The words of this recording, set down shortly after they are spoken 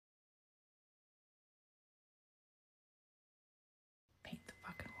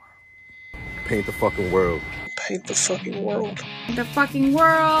Paint the fucking world. Paint the fucking world. Paint the fucking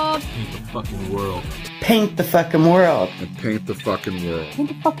world. Paint the fucking world. Paint the fucking world. And paint the fucking world. Paint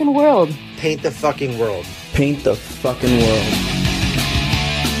the fucking world. Paint the fucking world. Paint the fucking world.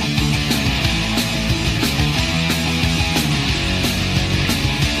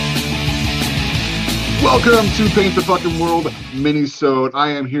 Welcome to Paint the Fucking World Minisode. I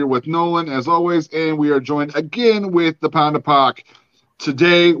am here with Nolan, as always, and we are joined again with the Pound of Pock.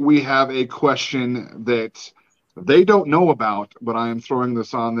 Today, we have a question that they don't know about, but I am throwing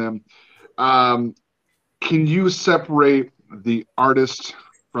this on them. Can you separate the artist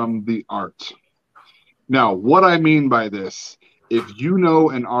from the art? Now, what I mean by this, if you know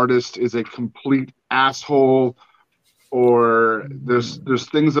an artist is a complete asshole, or there's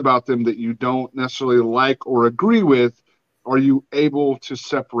things about them that you don't necessarily like or agree with, are you able to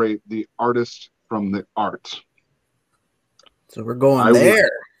separate the artist from the art? So we're going there.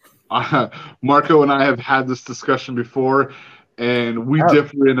 Marco and I have had this discussion before, and we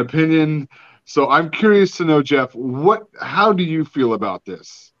differ in opinion. So I'm curious to know, Jeff, how do you feel about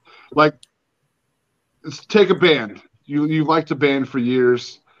this? Like, let's take a band. You've liked a band for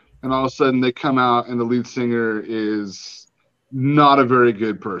years, and all of a sudden they come out and the lead singer is not a very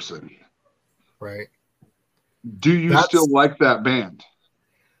good person. Right. Do you still like that band?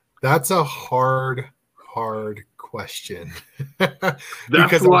 That's a hard question.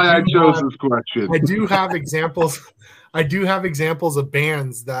 That's why I chose this question. I do have examples. I do have examples of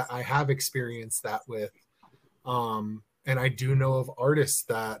bands that I have experienced that with. And I do know of artists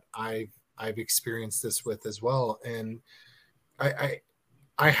that I've experienced this with as well. And I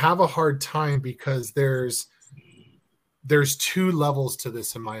have a hard time because there's two levels to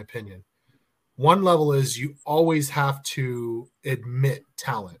this, in my opinion. One level is you always have to admit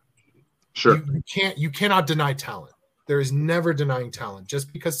talent. Sure. You cannot deny talent. There is never denying talent.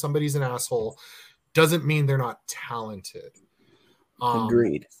 Just because somebody's an asshole doesn't mean they're not talented.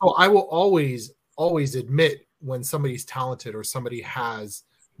 Agreed. So I will always admit when somebody's talented or somebody has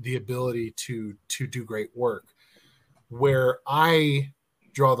the ability to do great work. Where I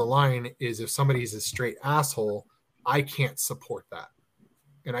draw the line is if somebody's a straight asshole, I can't support that.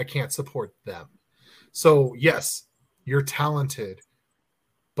 And I can't support them. So yes, you're talented,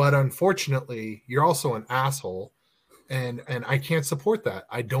 but unfortunately, you're also an asshole. And I can't support that.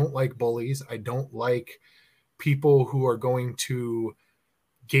 I don't like bullies. I don't like people who are going to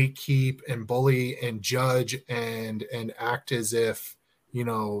gatekeep and bully and judge and act as if,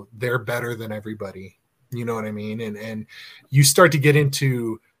 they're better than everybody. You know what I mean? And you start to get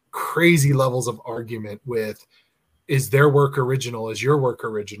into crazy levels of argument with, is their work original? Is your work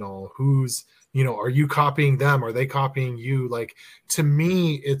original? Who's, are you copying them? Are they copying you? Like, to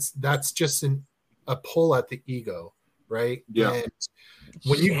me, that's just a pull at the ego, right? Yeah. And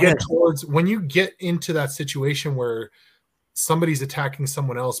when you get into that situation where somebody's attacking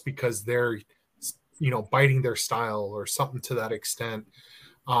someone else because they're, biting their style or something to that extent,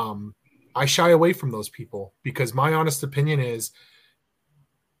 I shy away from those people because my honest opinion is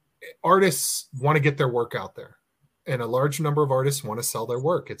artists want to get their work out there. And a large number of artists want to sell their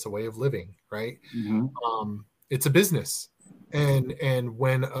work. It's a way of living, right? Mm-hmm. It's a business. And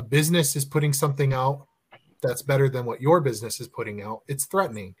when a business is putting something out that's better than what your business is putting out, it's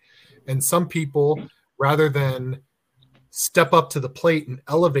threatening. And some people, rather than step up to the plate and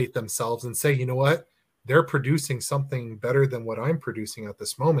elevate themselves and say, you know what? They're producing something better than what I'm producing at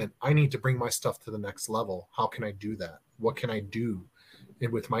this moment. I need to bring my stuff to the next level. How can I do that? What can I do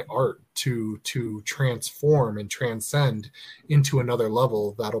with my art to transform and transcend into another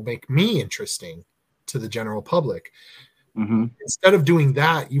level that'll make me interesting to the general public? Mm-hmm. Instead of doing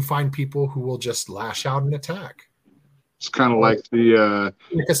that, you find people who will just lash out and attack. It's kind of like the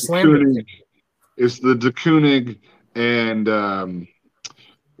a slander. It's the de Kooning and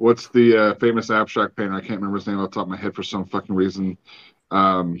what's the famous abstract painter? I can't remember his name off the top of my head for some fucking reason.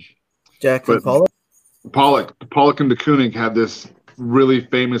 Jackson Pollock? Pollock and de Kooning had this really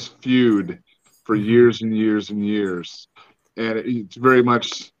famous feud for years and years and years. And it's very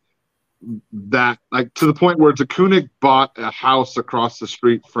much that, like, to the point where de Kooning bought a house across the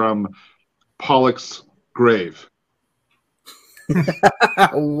street from Pollock's grave.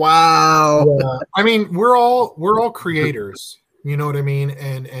 Wow. Yeah. I mean, we're all creators. You know what I mean?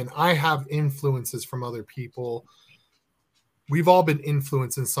 And I have influences from other people. We've all been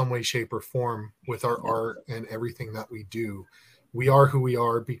influenced in some way, shape, or form with our art and everything that we do. We are who we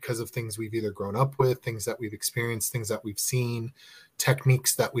are because of things we've either grown up with, things that we've experienced, things that we've seen,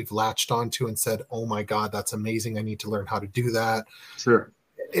 techniques that we've latched onto and said, oh my God, that's amazing. I need to learn how to do that. Sure.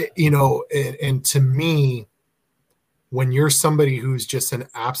 And to me, when you're somebody who's just an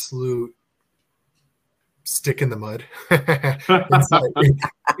absolute stick in the mud.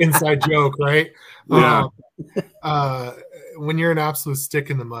 inside joke, right? Yeah. When you're an absolute stick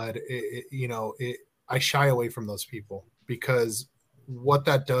in the mud, I shy away from those people, because what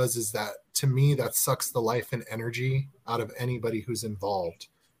that does is that, to me, that sucks the life and energy out of anybody who's involved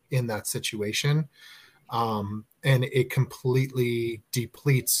in that situation. And it completely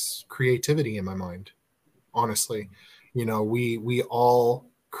depletes creativity in my mind, honestly. We all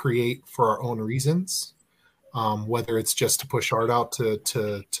create for our own reasons, whether it's just to push art out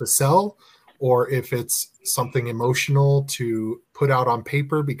to sell, or if it's something emotional to put out on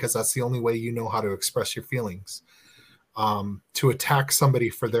paper because that's the only way you know how to express your feelings. To attack somebody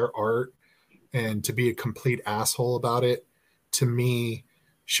for their art and to be a complete asshole about it, to me,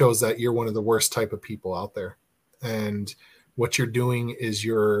 shows that you're one of the worst type of people out there. And what you're doing is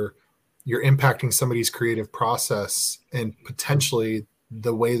you're impacting somebody's creative process, and potentially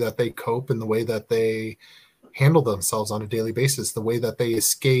the way that they cope and the way that they handle themselves on a daily basis, the way that they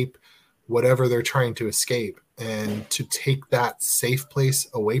escape whatever they're trying to escape. And to take that safe place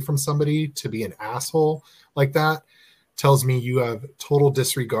away from somebody, to be an asshole like that, tells me you have total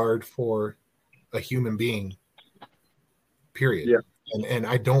disregard for a human being, period. Yeah. And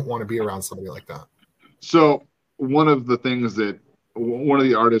I don't want to be around somebody like that. So one of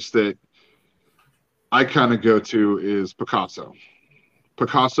the artists that I kind of go to is Picasso.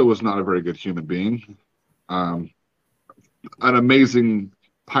 Picasso was not a very good human being. An amazing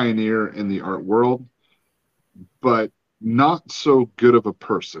pioneer in the art world, but not so good of a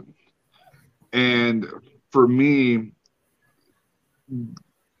person. And for me,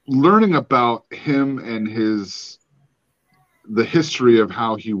 learning about him and the history of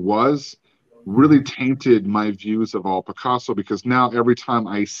how he was really tainted my views of all Picasso, because now every time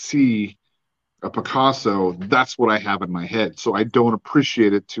I see a Picasso, that's what I have in my head. So I don't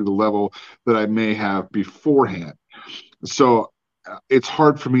appreciate it to the level that I may have beforehand. So it's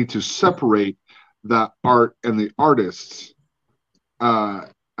hard for me to separate that art and the artists.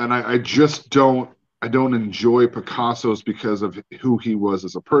 And I just don't enjoy Picasso's because of who he was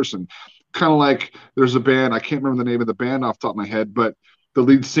as a person. Kind of like there's a band, I can't remember the name of the band off the top of my head, but the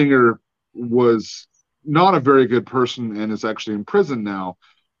lead singer was not a very good person and is actually in prison now.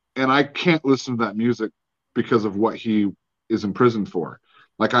 And I can't listen to that music because of what he is in prison for.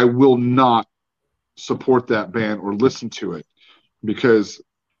 Like, I will not support that band or listen to it, because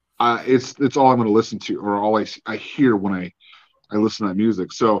it's all I'm going to listen to, or all I hear when I listen to that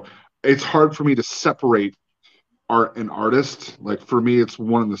music. So it's hard for me to separate art and artist. Like, for me, it's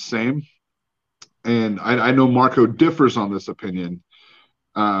one and the same. And I know Marco differs on this opinion,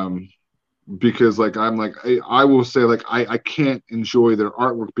 because I will say, like, I can't enjoy their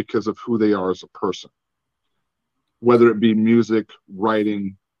artwork because of who they are as a person, whether it be music,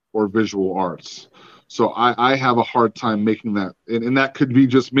 writing, or visual arts. So I have a hard time making that, and that could be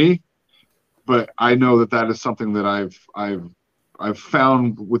just me, but I know that is something that I've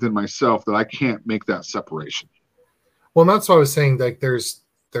found within myself, that I can't make that separation. Well, and that's why I was saying, like, there's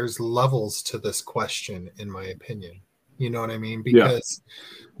levels to this question, in my opinion. You know what I mean? Because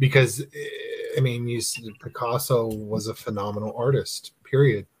I mean, Picasso was a phenomenal artist,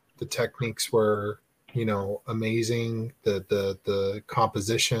 period. The techniques were, amazing. The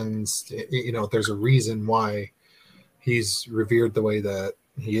compositions, there's a reason why he's revered the way that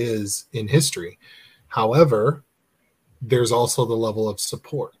he is in history. However, there's also the level of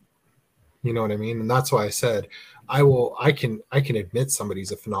support. You know what I mean? And that's why I said I can admit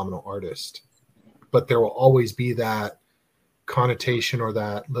somebody's a phenomenal artist, but there will always be that connotation or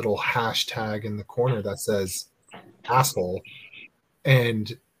that little hashtag in the corner that says asshole.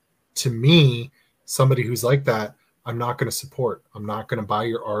 And to me, somebody who's like that, I'm not going to support. I'm not going to buy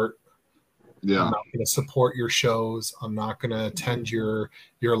your art. Yeah. I'm not going to support your shows. I'm not going to attend your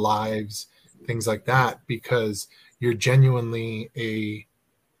lives, things like that, because you're genuinely a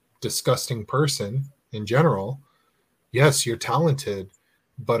disgusting person in general. Yes, you're talented,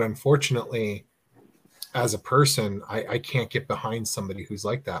 but unfortunately, as a person, I can't get behind somebody who's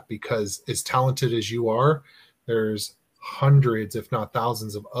like that, because as talented as you are, there's hundreds, if not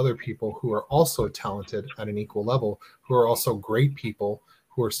thousands, of other people who are also talented at an equal level, who are also great people,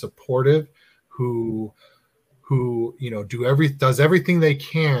 who are supportive, who does everything they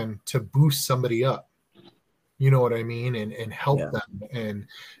can to boost somebody up. You know what I mean? And help them, and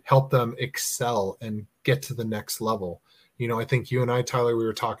help them excel and get to the next level. I think you and I, Tyler, we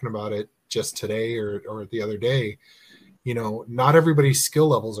were talking about it just today or the other day. Not everybody's skill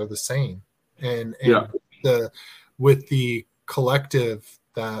levels are the same. And with the collective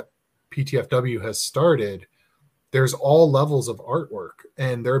that PTFW has started, there's all levels of artwork,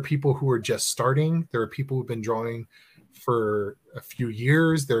 and there are people who are just starting. There are people who've been drawing for a few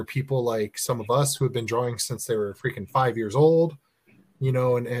years. There are people like some of us who have been drawing since they were freaking 5 years old,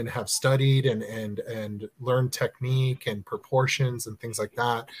 and have studied and learned technique and proportions and things like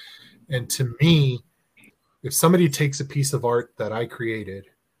that. And to me, if somebody takes a piece of art that I created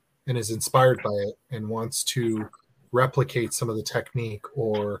and is inspired by it and wants to replicate some of the technique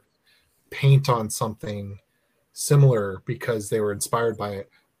or paint on something similar because they were inspired by it,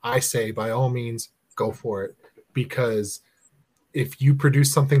 I say by all means go for it, because if you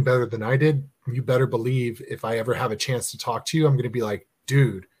produce something better than I did, you better believe if I ever have a chance to talk to you, I'm going to be like,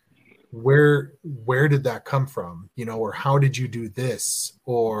 dude, where did that come from? Or how did you do this?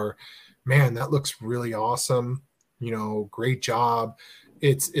 Or man, that looks really awesome. Great job.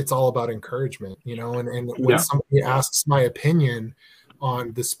 It's all about encouragement, and when somebody asks my opinion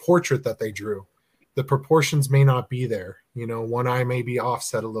on this portrait that they drew, the proportions may not be there. One eye may be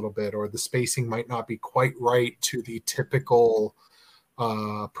offset a little bit, or the spacing might not be quite right to the typical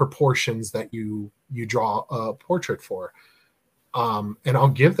proportions that you draw a portrait for. And I'll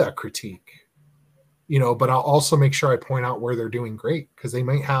give that critique, but I'll also make sure I point out where they're doing great, because they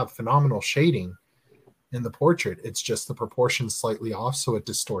might have phenomenal shading in the portrait. It's just the proportions slightly off, so it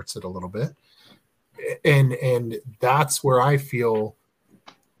distorts it a little bit. And that's where I feel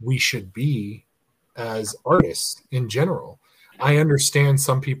we should be as artists in general. I understand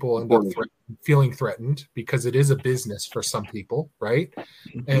some people end up feeling threatened because it is a business for some people, right?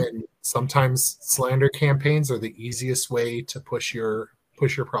 And sometimes slander campaigns are the easiest way to push your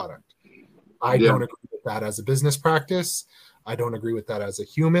product. I don't agree with that as a business practice. I don't agree with that as a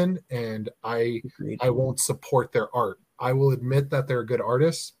human, and I won't support their art. I will admit that they're a good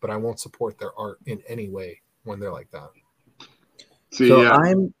artist, but I won't support their art in any way when they're like that.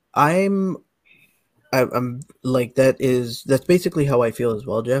 I'm like, that's basically how I feel as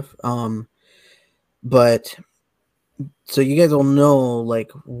well, Jeff. But so you guys all know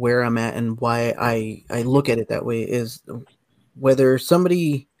like where I'm at and why I look at it that way is whether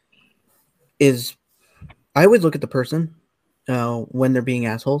somebody is, I would look at the person when they're being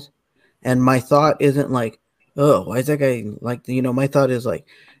assholes, and my thought isn't like, oh, why is that guy like, my thought is like,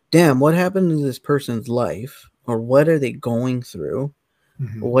 damn, what happened to this person's life, or what are they going through?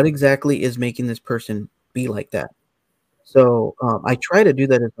 What exactly is making this person be like that? So I try to do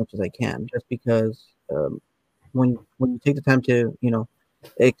that as much as I can, just because when you take the time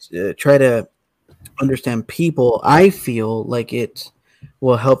to try to understand people, I feel like it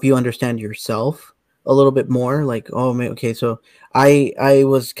will help you understand yourself a little bit more. Like, oh, okay, so I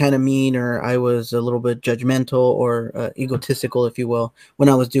was kind of mean, or I was a little bit judgmental or egotistical, if you will, when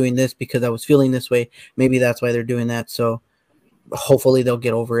I was doing this because I was feeling this way. Maybe that's why they're doing that. So hopefully they'll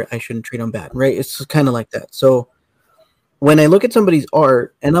get over it. I shouldn't treat them bad, right? It's kind of like that. So when I look at somebody's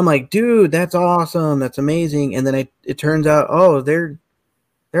art and I'm like, dude, that's awesome, that's amazing, and then it turns out, oh, they're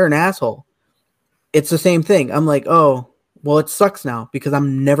an asshole. It's the same thing. I'm like, oh, well, it sucks now because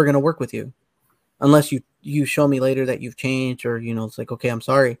I'm never gonna work with you unless you show me later that you've changed, or it's like, okay, I'm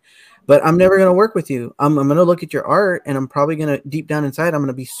sorry, but I'm never gonna work with you. I'm gonna look at your art, and I'm probably gonna, deep down inside, I'm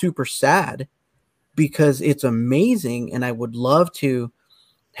gonna be super sad because it's amazing, and I would love to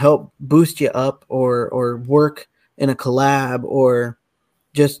help boost you up, or work in a collab, or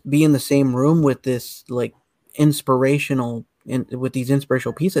just be in the same room with this like with these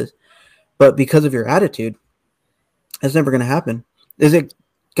inspirational pieces. But because of your attitude, it's never going to happen. Is it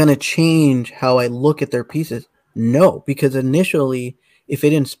going to change how I look at their pieces? No, because initially, if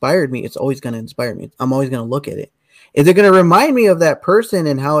it inspired me, it's always going to inspire me. I'm always going to look at it. Is it going to remind me of that person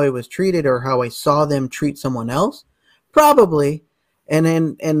and how I was treated, or how I saw them treat someone else? Probably. And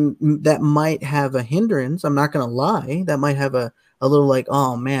that might have a hindrance. I'm not going to lie. That might have a little like,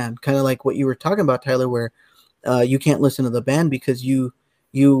 oh man, kind of like what you were talking about, Tyler, where you can't listen to the band because you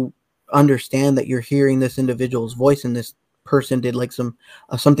understand that you're hearing this individual's voice and this person did like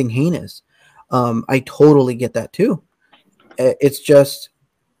something heinous. I totally get that too. It's just,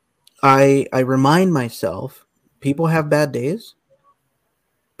 I remind myself, people have bad days.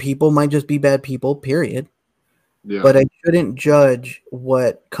 People might just be bad people, period. Yeah. But I shouldn't judge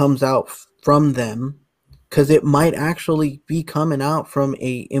what comes out from them, because it might actually be coming out from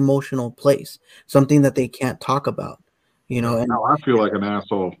a emotional place, something that they can't talk about, And now I feel like an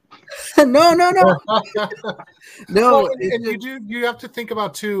asshole. No. No. Well, and you have to think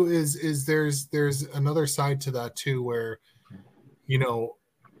about too is there's another side to that too, where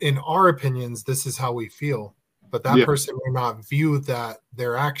in our opinions this is how we feel, but that person may not view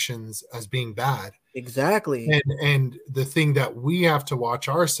their actions as being bad. Exactly. And the thing that we have to watch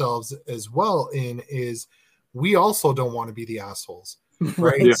ourselves as well in is we also don't want to be the assholes, right?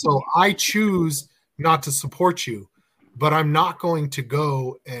 Right. Yeah. So I choose not to support you, but I'm not going to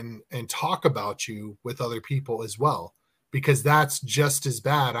go and talk about you with other people as well, because that's just as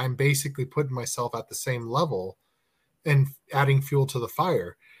bad. I'm basically putting myself at the same level and adding fuel to the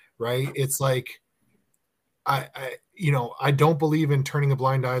fire, right? It's like I don't believe in turning a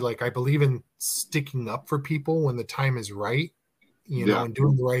blind eye. Like, I believe in sticking up for people when the time is right, and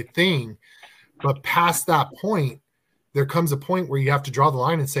doing the right thing. But past that point, there comes a point where you have to draw the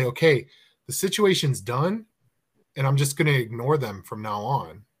line and say, okay, the situation's done, and I'm just going to ignore them from now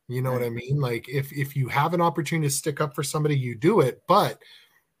on. You know what I mean? Like, if you have an opportunity to stick up for somebody, you do it. But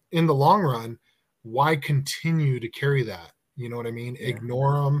in the long run, why continue to carry that? You know what I mean?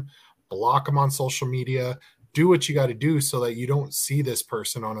 Ignore them, block them on social media, do what you got to do so that you don't see this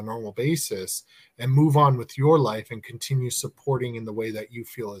person on a normal basis, and move on with your life and continue supporting in the way that you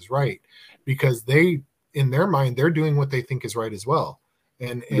feel is right, because in their mind, they're doing what they think is right as well.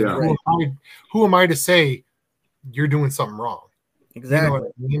 And who am I to say you're doing something wrong? Exactly. You know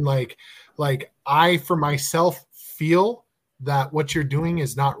what I mean? Like I, for myself, feel that what you're doing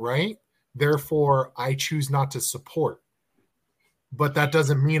is not right. Therefore, I choose not to support. But that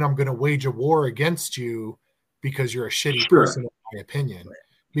doesn't mean I'm going to wage a war against you because you're a shitty person, in my opinion,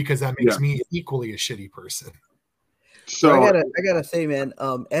 because that makes me equally a shitty person. So I gotta say, man,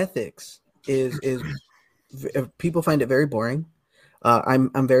 ethics is people find it very boring.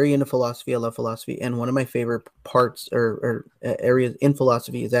 I'm very into philosophy. I love philosophy, and one of my favorite parts or areas in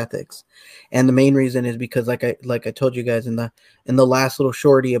philosophy is ethics. And the main reason is because, like I told you guys in the last little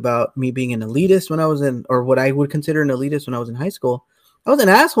shorty about me being an elitist when I was in, or what I would consider an elitist when I was in high school, I was an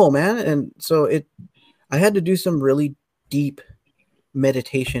asshole, man. And so I had to do some really deep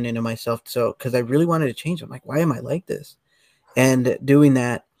meditation into myself. So, because I really wanted to change. I'm like, why am I like this? And doing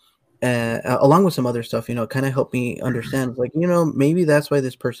that, along with some other stuff, kind of helped me understand, like, maybe that's why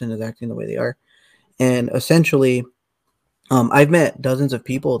this person is acting the way they are. And essentially, I've met dozens of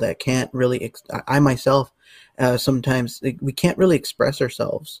people that can't really, I myself, sometimes we can't really express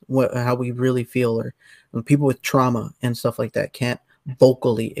ourselves, how we really feel, or people with trauma and stuff like that can't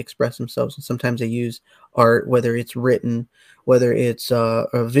vocally express themselves. And sometimes they use art, whether it's written, whether it's a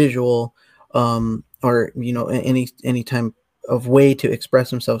visual, or, any time of way to express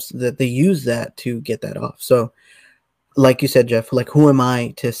themselves, that they use that to get that off. So like you said, Jeff, like, who am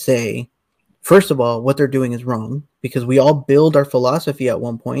I to say, first of all, what they're doing is wrong? Because we all build our philosophy at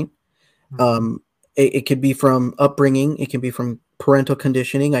one point. It could be from upbringing. It can be from parental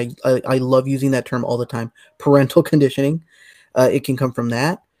conditioning. I love using that term all the time. Parental conditioning. It can come from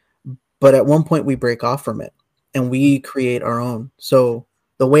that. But at one point we break off from it and we create our own. So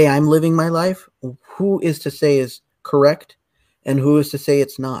the way I'm living my life, who is to say is correct and who is to say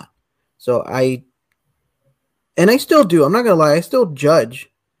it's not? So I still do. I'm not going to lie. I still judge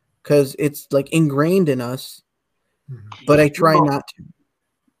because it's like ingrained in us, but I try not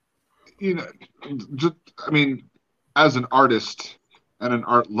to. As an artist and an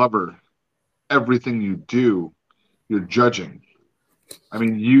art lover, everything you do, you're judging.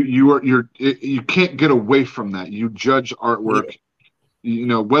 You can't get away from that. You judge artwork,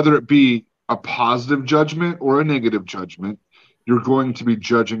 whether it be a positive judgment or a negative judgment, you're going to be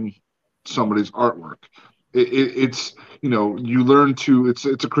judging somebody's artwork. It's you learn to, it's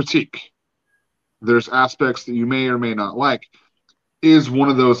a critique. There's aspects that you may or may not like. Is one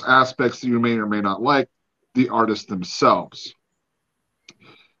of those aspects that you may or may not like the artist themselves?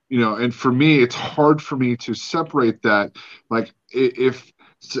 And for me, it's hard for me to separate that. Like, if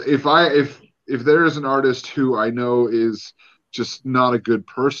there is an artist who I know is just not a good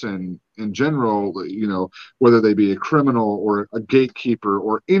person in general, whether they be a criminal or a gatekeeper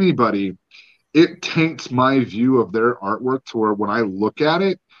or anybody, it taints my view of their artwork to where when I look at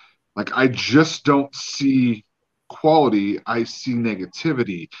it, like, I just don't see quality. I see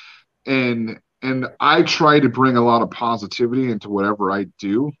negativity. And I try to bring a lot of positivity into whatever I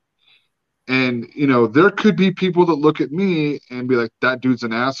do. And, there could be people that look at me and be like, that dude's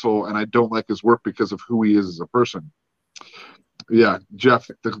an asshole, and I don't like his work because of who he is as a person. Yeah, Jeff.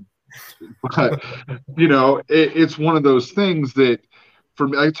 But, it's one of those things that, for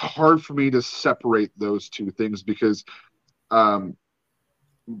me, it's hard for me to separate those two things because, artwork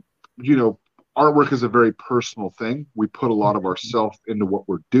is a very personal thing. We put a lot of ourselves into what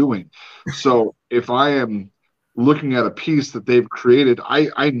we're doing. So if I am looking at a piece that they've created,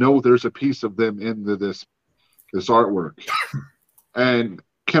 I know there's a piece of them into this artwork. And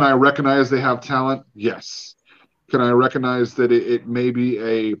can I recognize they have talent? Yes. Can I recognize that it may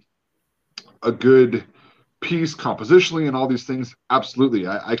be a good piece compositionally and all these things? Absolutely.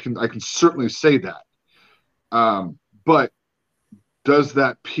 I can certainly say that. But does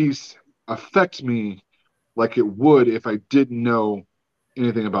that piece affect me like it would if I didn't know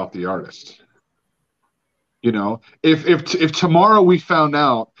anything about the artist? You know, if tomorrow we found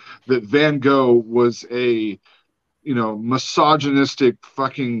out that Van Gogh was a, you know, misogynistic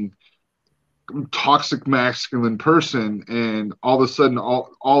fucking toxic masculine person, and all of a sudden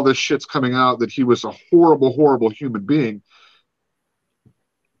all this shit's coming out that he was a horrible human being,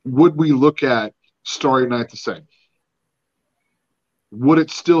 would we look at Starry Night the same? Would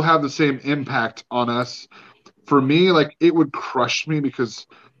it still have the same impact on us? For me, like, it would crush me because,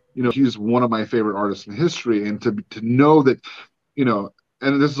 you know, he's one of my favorite artists in history, and to know that, you know,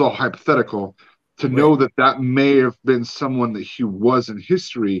 and this is all hypothetical, to know that that may have been someone that he was in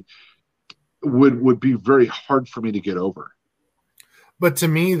history would be very hard for me to get over. But to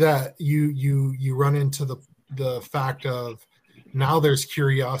me, that you run into the fact of now there's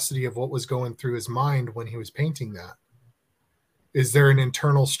curiosity of what was going through his mind when he was painting that. Is there an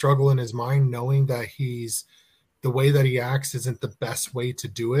internal struggle in his mind knowing that the way that he acts isn't the best way to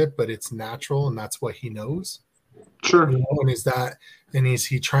do it, but it's natural and that's what he knows? Sure. You know, and is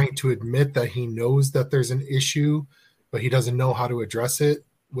he trying to admit that he knows that there's an issue, but he doesn't know how to address it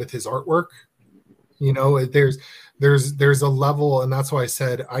with his artwork? You know, there's a level, and that's why I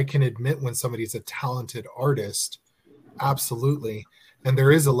said I can admit when somebody's a talented artist, absolutely. And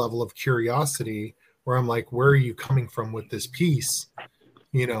there is a level of curiosity where I'm like, where are you coming from with this piece?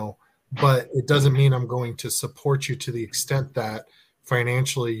 You know, but it doesn't mean I'm going to support you to the extent that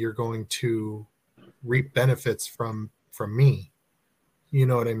financially you're going to reap benefits from me. You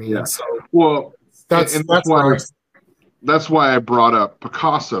know what I mean? Yeah. So well, that's why I brought up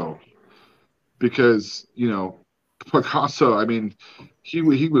Picasso, because, you know, Picasso, I mean, he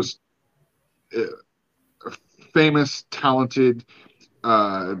was famous, talented,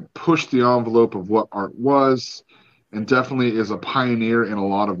 pushed the envelope of what art was, and definitely is a pioneer in a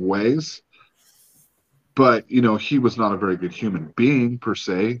lot of ways. But, you know, he was not a very good human being per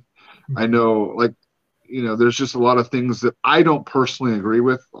se. I know, like, you know, there's just a lot of things that I don't personally agree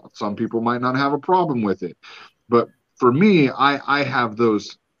with. Some people might not have a problem with it. But for me, I have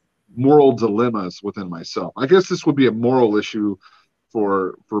those moral dilemmas within myself. I guess this would be a moral issue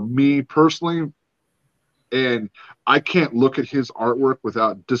for me personally. And I can't look at his artwork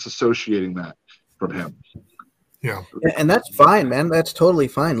without disassociating that from him. Yeah. And that's fine, man. That's totally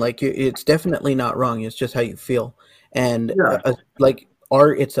fine. Like, it's definitely not wrong. It's just how you feel. And like,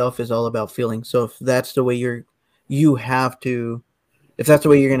 art itself is all about feeling. So if that's the way if that's the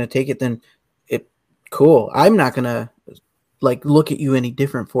way you're going to take it, then cool. I'm not going to like look at you any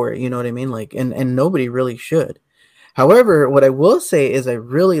different for it. You know what I mean? Like, and nobody really should. However, what I will say is I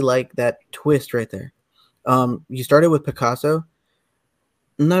really like that twist right there. You started with Picasso.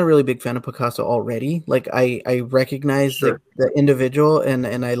 I'm not a really big fan of Picasso already. Like, I recognize the individual, and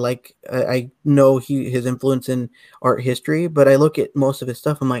I know his influence in art history, but I look at most of his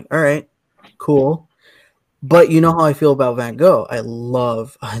stuff. I'm like, all right, cool. But you know how I feel about Van Gogh. I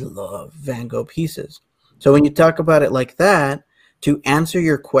love Van Gogh pieces. So when you talk about it like that, to answer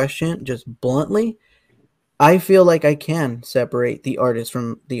your question just bluntly, I feel like I can separate the artist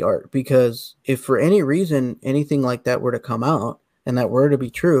from the art, because if for any reason anything like that were to come out and that were to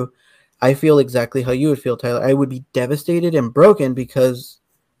be true, I feel exactly how you would feel, Tyler. I would be devastated and broken because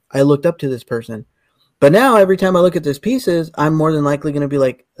I looked up to this person. But now every time I look at these pieces, I'm more than likely going to be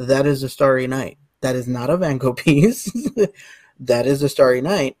like, that is a Starry Night. That is not a Van Gogh piece. That is a Starry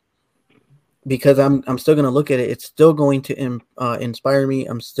Night. Because I'm still going to look at it. It's still going to inspire me.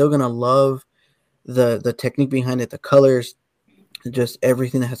 I'm still going to love the technique behind it, the colors, just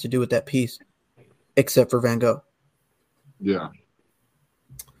everything that has to do with that piece, except for Van Gogh. Yeah.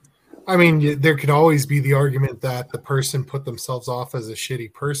 I mean, there could always be the argument that the person put themselves off as a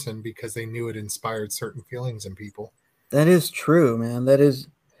shitty person because they knew it inspired certain feelings in people. That is true, man. That is,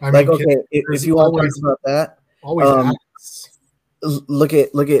 I like, mean, okay, if you want to talk about that, look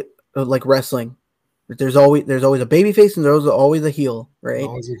at like wrestling. There's always a baby face and there's always a heel, right?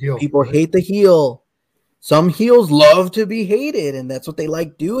 Always a heel. People hate the heel. Some heels love to be hated, and that's what they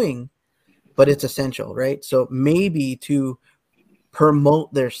like doing. But it's essential, right? So maybe to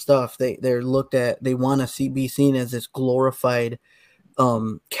promote their stuff, they want to be seen as this glorified,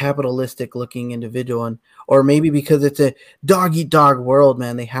 capitalistic looking individual, or maybe because it's a dog eat dog world,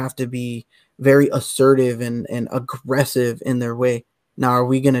 man, they have to be very assertive and aggressive in their way. Now, are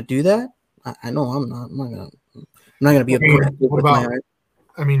we gonna do that? I know I'm not. I'm not gonna be aggressive with my art.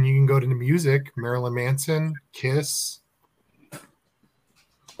 I mean, you can go to the music, Marilyn Manson, Kiss.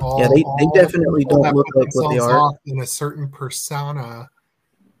 They definitely don't look like what they are in a certain persona,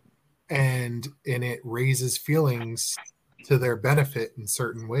 and and it raises feelings to their benefit in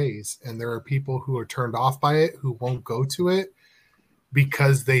certain ways. And there are people who are turned off by it, who won't go to it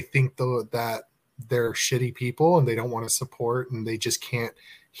because they think that they're shitty people and they don't want to support and they just can't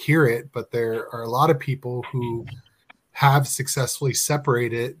hear it. But there are a lot of people who have successfully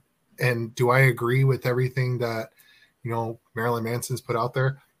separated. And do I agree with everything that, Marilyn Manson's put out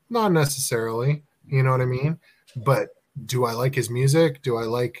there? Not necessarily, you know what I mean? But do I like his music? Do I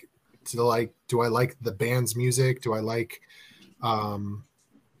like the band's music? Do I like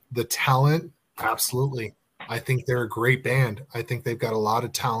the talent? Absolutely. I think they're a great band. I think they've got a lot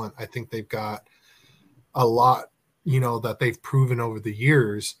of talent. I think they've got a lot, that they've proven over the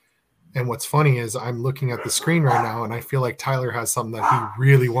years. And what's funny is I'm looking at the screen right now and I feel like Tyler has something that he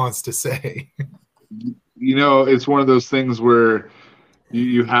really wants to say. It's one of those things where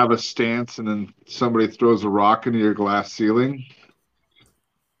you have a stance and then somebody throws a rock into your glass ceiling.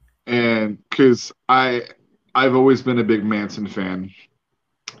 And because I've always been a big Manson fan,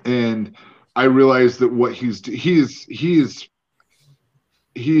 and I realized that what he is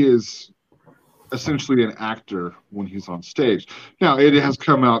essentially an actor when he's on stage. Now it has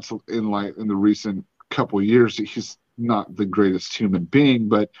come out in the recent couple of years that he's not the greatest human being,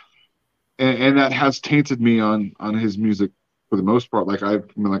 but and that has tainted me on his music for the most part. Like I've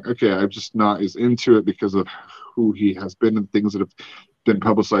been like, okay, I'm just not as into it because of who he has been and things that have been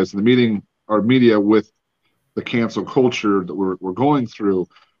publicized in the media with the cancel culture that we're going through.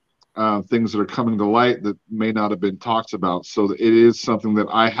 Things that are coming to light that may not have been talked about. So it is something that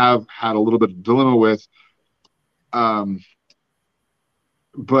I have had a little bit of dilemma with. But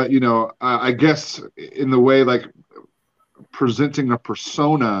I guess in the way like presenting a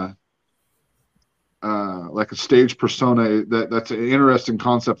persona, like a stage persona, that's an interesting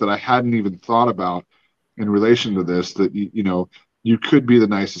concept that I hadn't even thought about in relation to this. That you could be the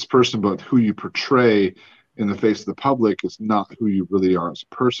nicest person, but who you portray in the face of the public is not who you really are as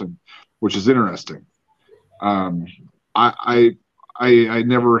a person, which is interesting. I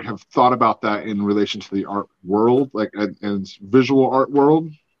never have thought about that in relation to the art world, like and visual art world,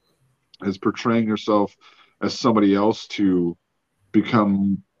 as portraying yourself as somebody else to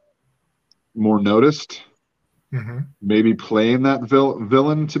become more noticed. Mm-hmm. Maybe playing that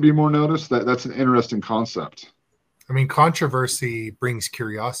villain to be more noticed. That's an interesting concept. I mean, controversy brings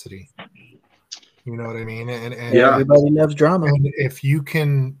curiosity. You know what I mean? And everybody loves drama. And if you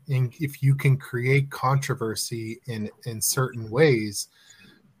can create controversy in certain ways,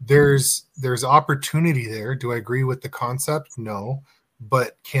 there's opportunity there. Do I agree with the concept? No.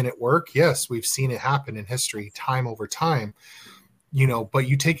 But can it work? Yes, we've seen it happen in history time over time. But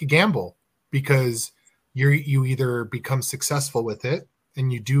you take a gamble because you either become successful with it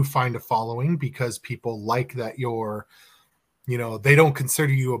and you do find a following because people like that you're they don't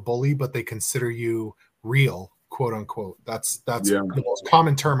consider you a bully, but they consider you real, quote unquote. That's the most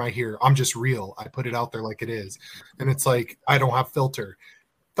common term I hear. I'm just real. I put it out there like it is. And it's like, I don't have filter.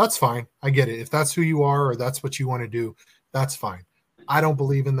 That's fine. I get it. If that's who you are or that's what you want to do, that's fine. I don't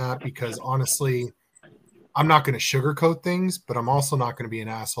believe in that because honestly, I'm not going to sugarcoat things, but I'm also not going to be an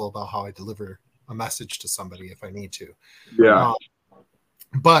asshole about how I deliver a message to somebody if I need to. Yeah.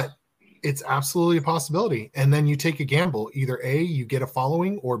 But it's absolutely a possibility. And then you take a gamble. Either A, you get a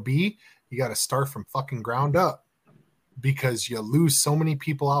following, or B, you got to start from fucking ground up because you lose so many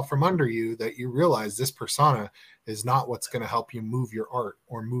people out from under you that you realize this persona is not what's going to help you move your art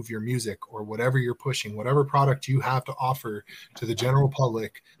or move your music or whatever you're pushing, whatever product you have to offer to the general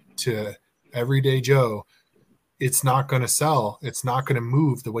public, to everyday Joe. It's not going to sell. It's not going to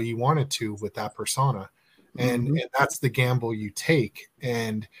move the way you want it to with that persona. And that's the gamble you take.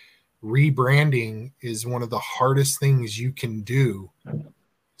 And rebranding is one of the hardest things you can do.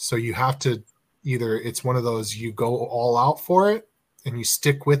 So you have to either, it's one of those, you go all out for it and you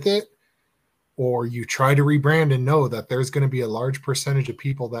stick with it, or you try to rebrand and know that there's going to be a large percentage of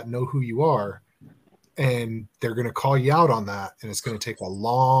people that know who you are and they're going to call you out on that. And it's going to take a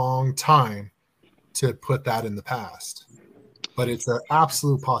long time to put that in the past, but it's an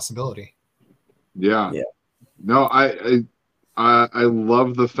absolute possibility. Yeah. No, I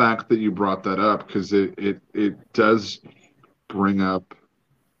love the fact that you brought that up because it does bring up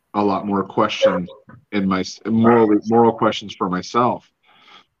a lot more questions in my moral questions for myself.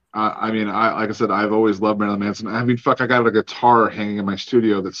 I mean, like I said, I've always loved Marilyn Manson. I mean, I got a guitar hanging in my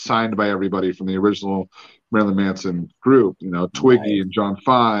studio that's signed by everybody from the original Marilyn Manson group. Twiggy and John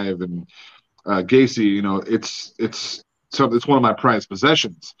Five and Gacy. It's one of my prized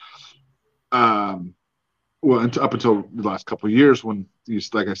possessions. well, up until the last couple of years, when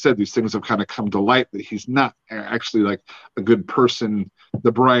these, like I said, these things have kind of come to light that he's not actually like a good person.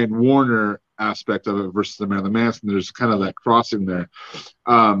 The Brian Warner aspect of it versus the Marilyn Manson, there's kind of that crossing there.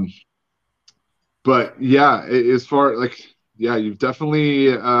 But yeah, as far like, yeah, you've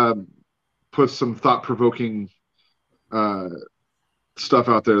definitely put some thought-provoking stuff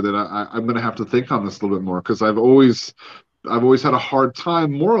out there that I'm going to have to think on this a little bit more, because I've always had a hard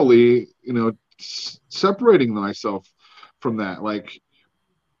time morally, separating myself from that. Like,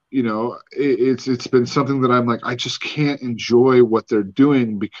 it's been something that I'm like, I just can't enjoy what they're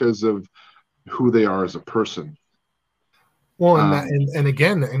doing because of who they are as a person. Well, and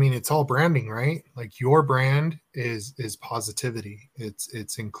again, I mean, it's all branding, right? Like, your brand is positivity.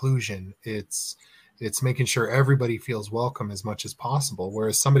 It's inclusion. It's making sure everybody feels welcome as much as possible.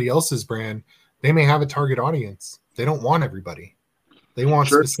 Whereas somebody else's brand, they may have a target audience. They don't want everybody. They want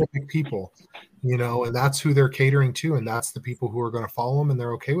specific people, and that's who they're catering to. And that's the people who are going to follow them. And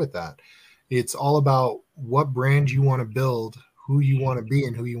they're okay with that. It's all about what brand you want to build, who you want to be,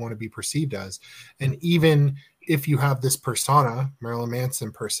 and who you want to be perceived as. And even if you have this persona, Marilyn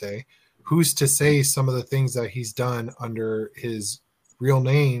Manson per se, who's to say some of the things that he's done under his real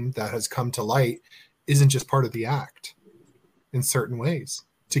name that has come to light isn't just part of the act in certain ways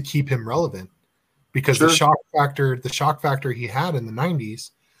to keep him relevant? Because the shock factor he had in the 90s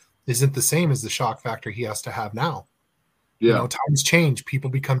isn't the same as the shock factor he has to have now. Yeah. Times change, people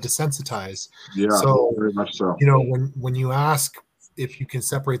become desensitized. Yeah, so very much so. When you ask if you can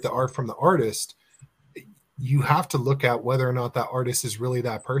separate the art from the artist, you have to look at whether or not that artist is really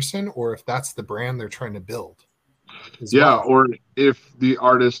that person, or if that's the brand they're trying to build. Yeah, or if the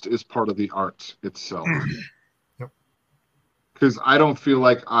artist is part of the art itself. Because I don't feel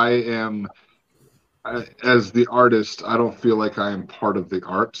like I am, as the artist, I don't feel like I am part of the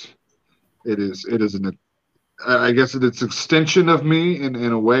art. It is I guess it's an extension of me in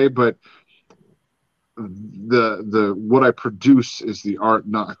a way, but the what I produce is the art,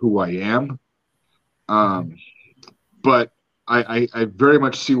 not who I am. But I very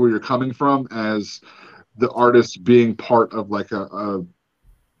much see where you're coming from, as the artist being part of like a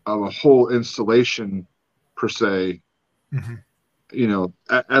whole installation per se.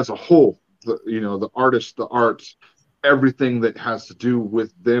 As a whole, the artist, the art, everything that has to do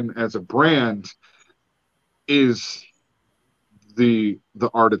with them as a brand is the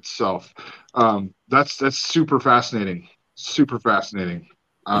art itself. That's super fascinating.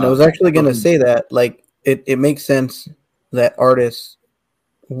 And I was actually going to say that, like, it makes sense that artists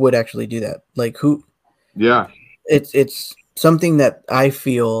would actually do that. Like, it's something that I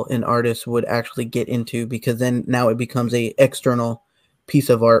feel an artist would actually get into, because then now it becomes a external piece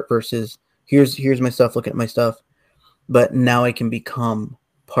of art versus here's my stuff, look at my stuff. But now I can become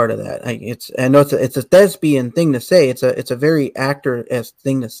part of that. I know it's a thespian thing to say. It's a very actor-esque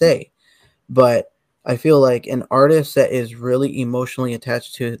thing to say, but I feel like an artist that is really emotionally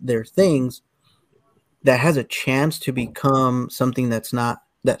attached to their things, that has a chance to become something that's not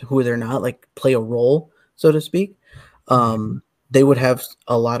that who they're not, like play a role, so to speak. They would have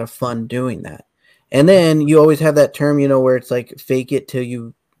a lot of fun doing that. And then you always have that term, where it's like fake it till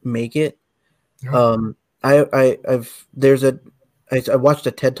you make it. Yeah. I watched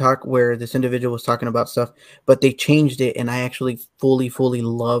a TED Talk where this individual was talking about stuff, but they changed it, and I actually fully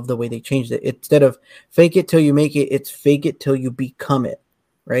love the way they changed it. Instead of fake it till you make it, it's fake it till you become it,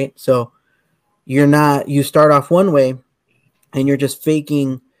 right? So you start off one way, and you're just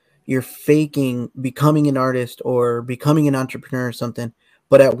faking becoming an artist or becoming an entrepreneur or something.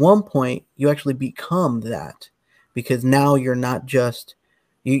 But at one point, you actually become that, because now you're not just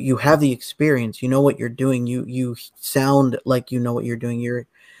you have the experience, you know what you're doing, you sound like you know what you're doing.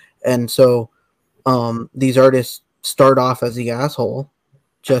 And so these artists start off as the asshole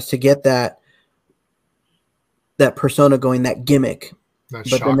just to get that persona going, that gimmick. But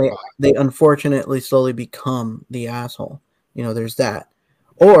then they unfortunately slowly become the asshole. There's that.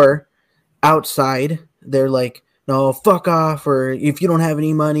 Or outside, they're like, no, fuck off, or if you don't have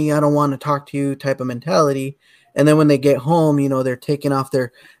any money, I don't want to talk to you type of mentality. And then when they get home, they're taking off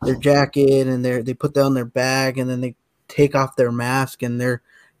their jacket, and they put down their bag, and then they take off their mask, and they're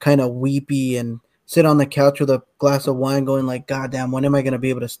kind of weepy and sit on the couch with a glass of wine going like, God damn, when am I going to be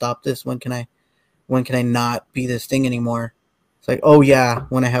able to stop this? When can I not be this thing anymore? It's like, oh yeah,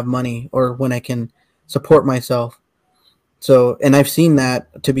 when I have money, or when I can support myself. So, and I've seen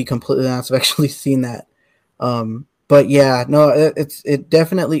that, to be completely honest. I've actually seen that. But yeah, no, it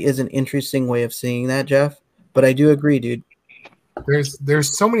definitely is an interesting way of seeing that, Jeff. But I do agree, dude.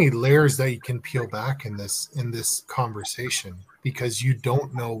 There's so many layers that you can peel back in this conversation, because you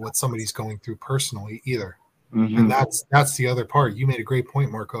don't know what somebody's going through personally either. Mhm. And that's the other part. You made a great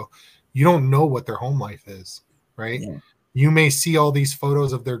point, Marco. You don't know what their home life is, right? Yeah. You may see all these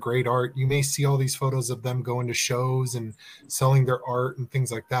photos of their great art. You may see all these photos of them going to shows and selling their art and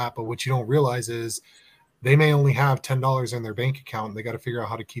things like that. But what you don't realize is they may only have $10 in their bank account. And they got to figure out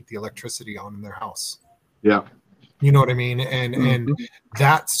how to keep the electricity on in their house. Yeah. You know what I mean? And Mhm.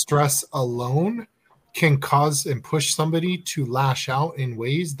 that stress alone can cause and push somebody to lash out in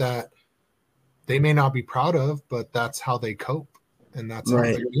ways that they may not be proud of, but that's how they cope. And that's how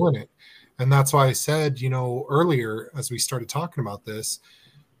Right. they're doing it. And that's why I said, earlier as we started talking about this,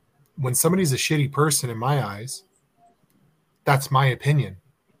 when somebody's a shitty person in my eyes, that's my opinion.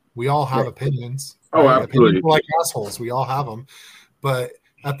 We all have Right. opinions. Oh, Right? absolutely. Opinions are like assholes. We all have them. But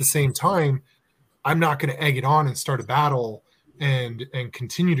at the same time, I'm not going to egg it on and start a battle and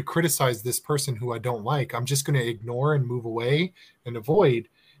continue to criticize this person who I don't like. I'm just going to ignore and move away and avoid,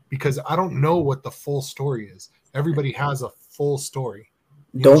 because I don't know what the full story is. Everybody has a full story.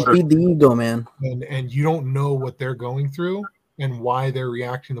 Don't feed the ego, man. And you don't know what they're going through and why they're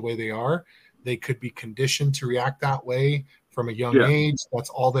reacting the way they are. They could be conditioned to react that way from a young age. That's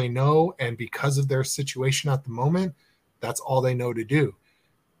all they know. And because of their situation at the moment, that's all they know to do.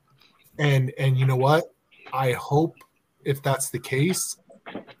 And you know what? I hope, if that's the case,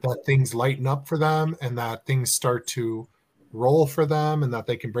 that things lighten up for them and that things start to roll for them and that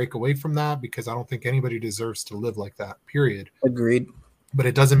they can break away from that, because I don't think anybody deserves to live like that, period. Agreed. But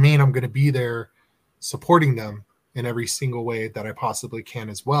it doesn't mean I'm going to be there supporting them in every single way that I possibly can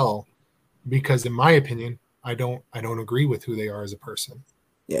as well, because in my opinion, I don't agree with who they are as a person.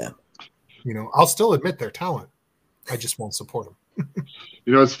 Yeah. I'll still admit their talent. I just won't support them.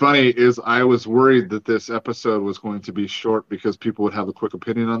 What's funny is I was worried that this episode was going to be short because people would have a quick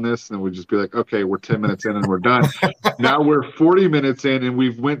opinion on this and we'd just be like, okay, we're 10 minutes in and we're done. Now we're 40 minutes in and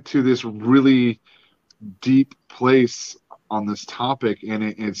we've went to this really deep place on this topic, and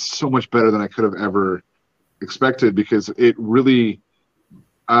it's so much better than I could have ever expected, because it really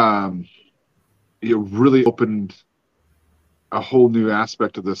opened a whole new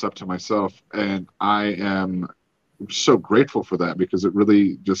aspect of this up to myself, and I am so grateful for that, because it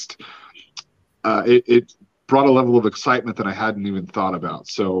really just it brought a level of excitement that I hadn't even thought about.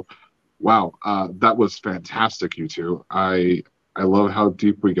 So wow, that was fantastic, you two. I love how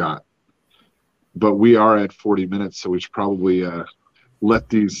deep we got, but we are at 40 minutes, so we should probably let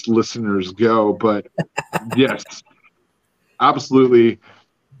these listeners go. But yes, absolutely.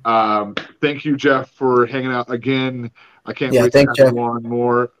 Thank you, Jeff, for hanging out again. I can't wait to have you on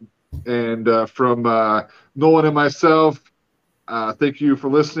more. And from Nolan and myself, thank you for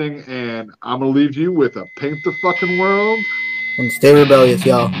listening. And I'm going to leave you with a paint the fucking world. And stay rebellious,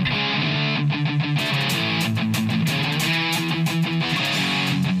 y'all.